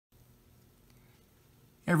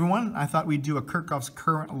Hey everyone, I thought we'd do a Kirchhoff's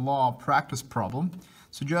current law practice problem.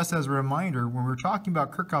 So just as a reminder, when we're talking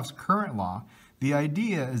about Kirchhoff's current law, the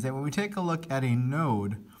idea is that when we take a look at a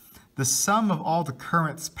node, the sum of all the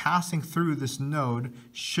currents passing through this node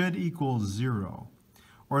should equal 0.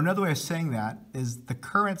 Or another way of saying that is the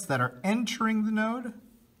currents that are entering the node,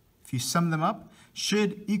 if you sum them up,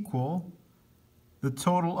 should equal the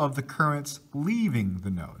total of the currents leaving the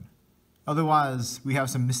node. Otherwise, we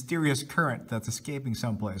have some mysterious current that's escaping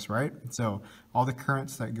someplace, right? So all the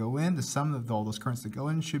currents that go in, the sum of all those currents that go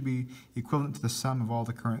in should be equivalent to the sum of all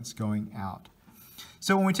the currents going out.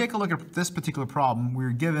 So when we take a look at this particular problem,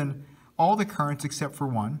 we're given all the currents except for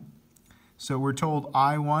one. So we're told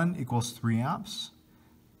I1 equals 3 amps.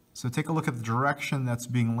 So take a look at the direction that's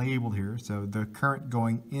being labeled here. So the current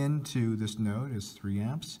going into this node is 3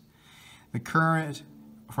 amps. The current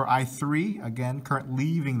for I3, again, current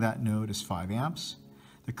leaving that node is 5 amps.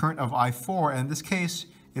 The current of I4, and in this case,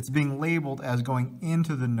 it's being labeled as going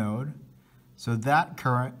into the node. So that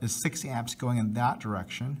current is 6 amps going in that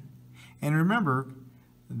direction. And remember,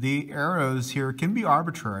 the arrows here can be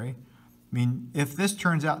arbitrary. I mean, if this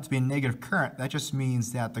turns out to be a negative current, that just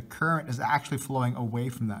means that the current is actually flowing away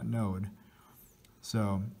from that node.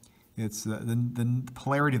 So it's the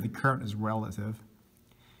polarity of the current is relative.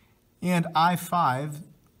 And I5,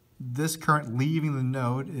 this current leaving the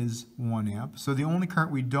node is 1 amp. So the only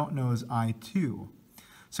current we don't know is I2.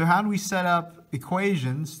 So how do we set up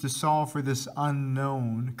equations to solve for this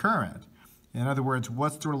unknown current? In other words,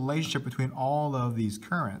 what's the relationship between all of these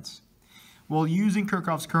currents? Well, using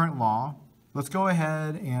Kirchhoff's current law, let's go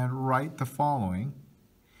ahead and write the following.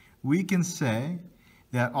 We can say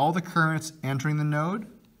that all the currents entering the node,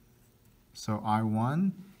 so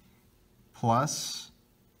I1 plus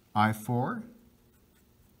I4,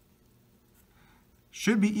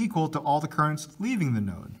 should be equal to all the currents leaving the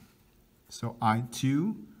node. So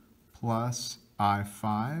I2 plus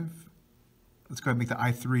I5. Let's go ahead and make the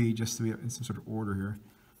I3 just so we have in some sort of order here.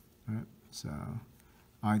 All right, so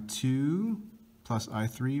I2 plus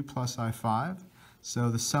I3 plus I5. So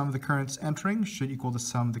the sum of the currents entering should equal the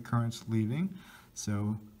sum of the currents leaving.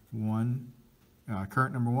 So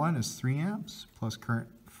current number 1 is 3 amps plus current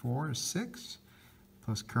 4 is 6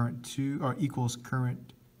 plus current 2 or equals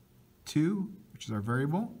current 2, which is our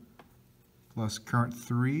variable, plus current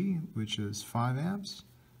 3, which is 5 amps,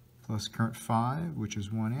 plus current 5, which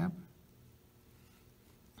is 1 amp.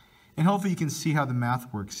 And hopefully you can see how the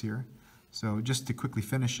math works here. So just to quickly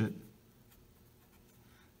finish it,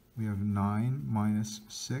 we have 9 minus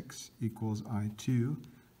 6 equals I2.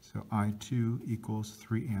 So I2 equals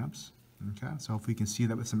 3 amps. Okay, so hopefully you can see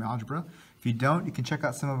that with some algebra. If you don't, you can check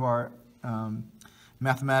out some of our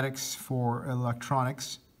mathematics for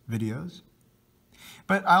electronics videos.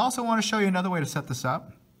 But I also want to show you another way to set this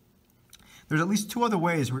up. There's at least 2 other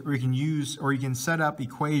ways where you can use, or you can set up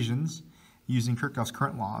equations using Kirchhoff's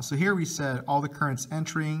current law. So here we said all the currents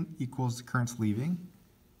entering equals the currents leaving.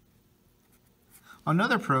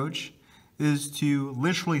 Another approach is to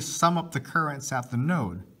literally sum up the currents at the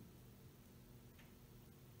node.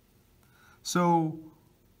 So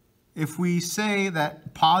if we say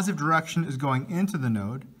that positive direction is going into the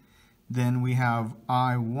node, then we have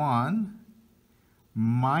I1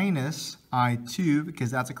 minus I2,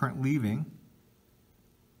 because that's a current leaving,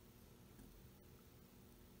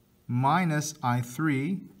 minus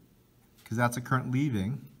I3, because that's a current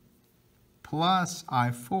leaving, plus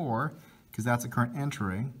I4, because that's a current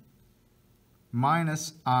entering,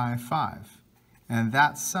 minus I5. And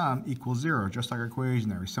that sum equals 0, just like our equation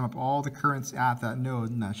there. We sum up all the currents at that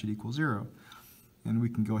node, and that should equal 0. And we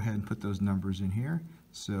can go ahead and put those numbers in here.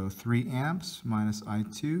 So 3 amps minus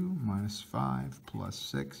I2 minus 5 plus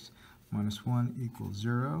 6 minus 1 equals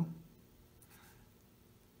 0.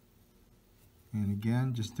 And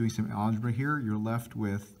again, just doing some algebra here, you're left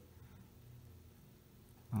with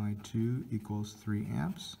I2 equals 3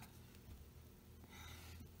 amps.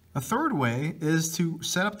 A third way is to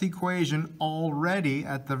set up the equation already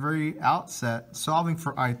at the very outset, solving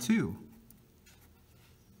for I2.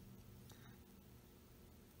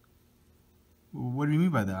 What do you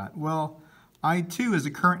mean by that? Well, I2 is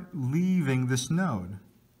the current leaving this node.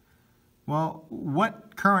 Well,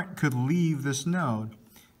 what current could leave this node?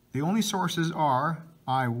 The only sources are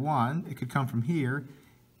I1, it could come from here,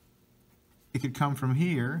 it could come from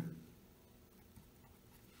here.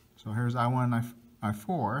 So here's I1 and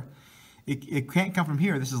I4. It can't come from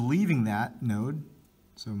here. This is leaving that node,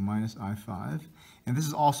 so minus I5. And this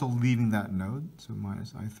is also leaving that node, so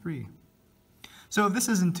minus I3. So this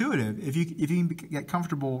is intuitive. If you can get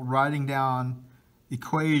comfortable writing down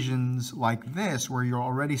equations like this, where you're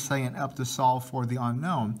already setting it up to solve for the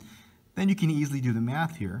unknown, then you can easily do the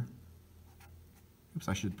math here. Oops,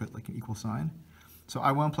 I should put like an equal sign. So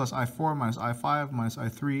I1 plus I4 minus I5 minus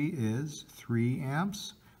I3 is 3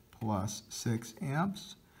 amps plus 6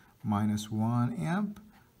 amps minus 1 amp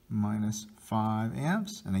minus 5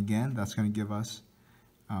 amps. And again, that's going to give us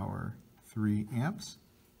our 3 amps.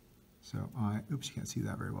 So oops, you can't see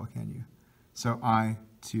that very well, can you? So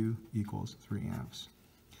I2 equals 3 amps.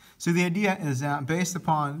 So the idea is that based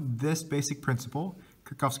upon this basic principle,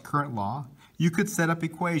 Kirchhoff's current law, you could set up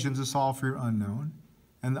equations to solve for your unknown.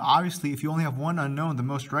 And obviously, if you only have one unknown, the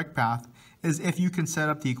most direct path is if you can set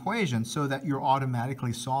up the equation so that you're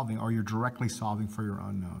automatically solving or you're directly solving for your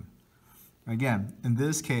unknown. Again, in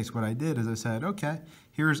this case, what I did is I said, okay,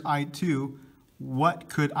 here's I2. What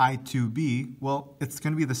could I2 be? Well, it's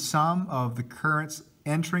going to be the sum of the currents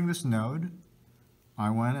entering this node,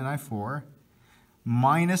 I1 and I4,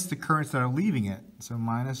 minus the currents that are leaving it, so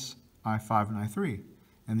minus I5 and I3.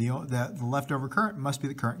 And the leftover current must be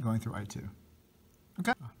the current going through I2.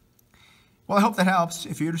 Okay. Well, I hope that helps.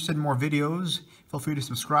 If you're interested in more videos, feel free to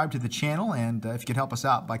subscribe to the channel, and if you could help us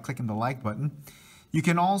out by clicking the like button. You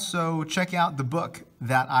can also check out the book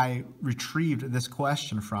that I retrieved this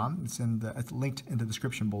question from. It's linked in the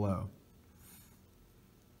description below.